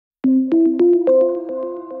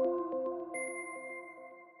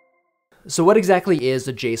So what exactly is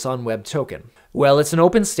a JSON Web Token? Well, it's an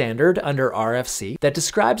open standard under RFC that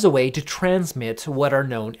describes a way to transmit what are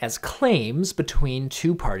known as claims between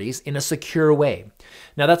two parties in a secure way.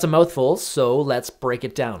 Now that's a mouthful, so let's break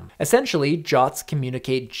it down. Essentially, JOTs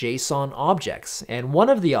communicate JSON objects, and one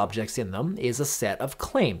of the objects in them is a set of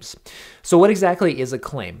claims. So what exactly is a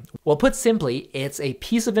claim? Well, put simply, it's a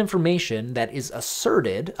piece of information that is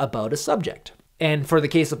asserted about a subject. And for the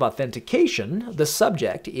case of authentication, the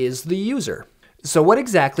subject is the user. So what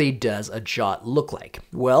exactly does a JOT look like?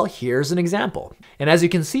 Well, here's an example. And as you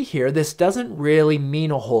can see here, this doesn't really mean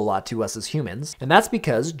a whole lot to us as humans, and that's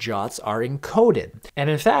because JOTs are encoded. And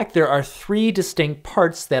in fact, there are three distinct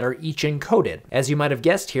parts that are each encoded, as you might have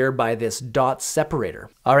guessed here by this dot separator.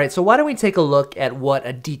 All right, so why don't we take a look at what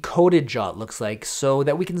a decoded JOT looks like so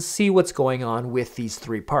that we can see what's going on with these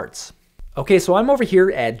three parts. Okay, so I'm over here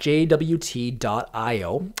at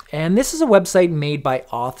jwt.io, and this is a website made by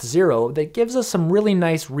Auth0 that gives us some really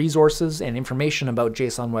nice resources and information about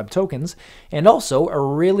JSON Web Tokens, and also a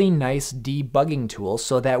really nice debugging tool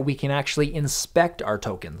so that we can actually inspect our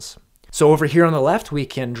tokens. So over here on the left, we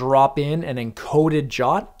can drop in an encoded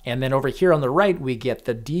JOT, and then over here on the right, we get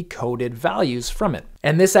the decoded values from it.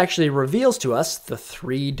 And this actually reveals to us the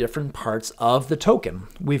three different parts of the token.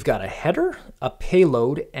 We've got a header, a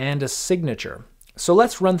payload, and a signature. So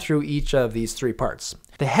let's run through each of these three parts.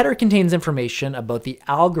 The header contains information about the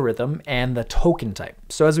algorithm and the token type.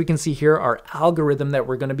 So as we can see here, our algorithm that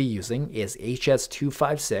we're going to be using is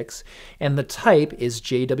HS256, and the type is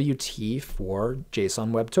JWT for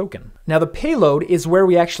JSON Web Token. Now the payload is where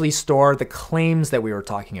we actually store the claims that we were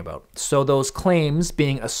talking about. So those claims,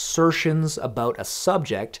 being assertions about a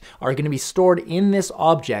subject, are going to be stored in this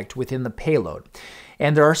object within the payload.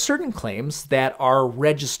 And there are certain claims that are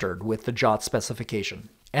registered with the JOT specification.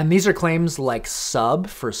 And these are claims like sub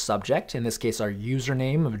for subject, in this case our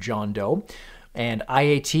username of John Doe, and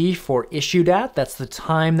IAT for issued at, that's the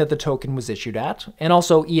time that the token was issued at, and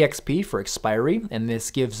also EXP for expiry, and this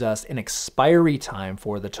gives us an expiry time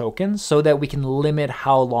for the token so that we can limit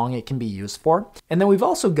how long it can be used for. And then we've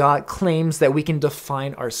also got claims that we can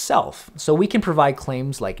define ourselves. So we can provide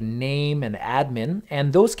claims like name and admin,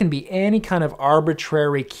 and those can be any kind of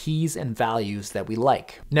arbitrary keys and values that we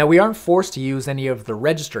like. Now we aren't forced to use any of the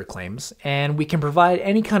register claims, and we can provide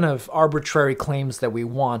any kind of arbitrary claims that we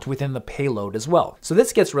want within the payload as well. So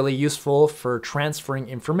this gets really useful for transferring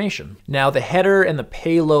information. Now the header and the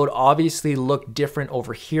payload obviously look different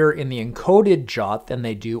over here in the encoded JOT than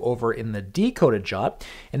they do over in the decoded JOT,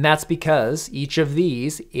 and that's because each of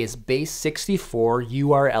these is base 64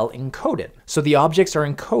 URL encoded. So the objects are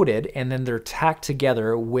encoded and then they're tacked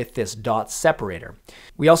together with this dot separator.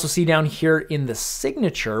 We also see down here in the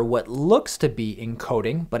signature what looks to be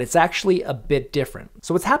encoding, but it's actually a bit different.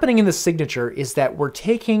 So what's happening in the signature is that we're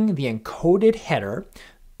taking the encoded header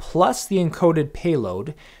plus the encoded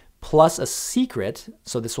payload plus a secret,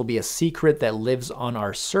 so this will be a secret that lives on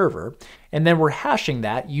our server, and then we're hashing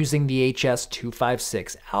that using the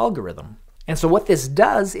HS256 algorithm. And so what this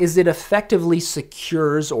does is it effectively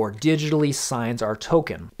secures or digitally signs our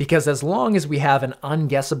token, because as long as we have an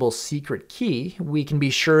unguessable secret key, we can be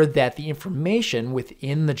sure that the information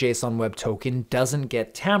within the JSON Web Token doesn't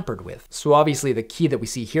get tampered with. So obviously the key that we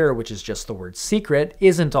see here, which is just the word secret,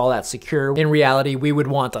 isn't all that secure. In reality, we would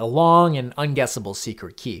want a long and unguessable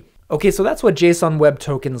secret key. Okay, so that's what JSON Web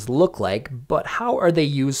Tokens look like, but how are they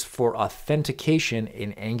used for authentication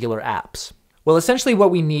in Angular apps? Well, essentially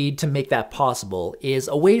what we need to make that possible is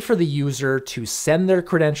a way for the user to send their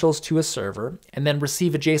credentials to a server and then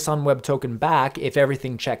receive a JSON Web Token back if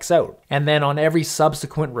everything checks out. And then on every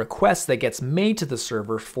subsequent request that gets made to the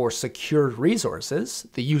server for secured resources,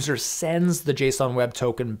 the user sends the JSON Web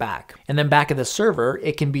Token back. And then back at the server,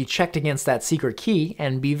 it can be checked against that secret key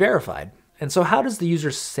and be verified. And so how does the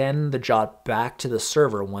user send the JOT back to the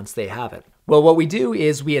server once they have it? Well, what we do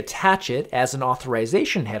is we attach it as an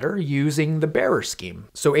authorization header using the bearer scheme.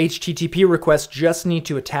 So HTTP requests just need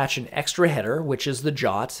to attach an extra header, which is the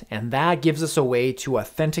JOT, and that gives us a way to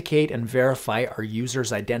authenticate and verify our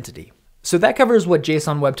user's identity. So that covers what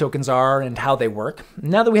JSON Web Tokens are and how they work.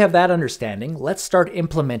 Now that we have that understanding, let's start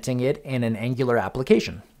implementing it in an Angular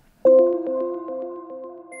application.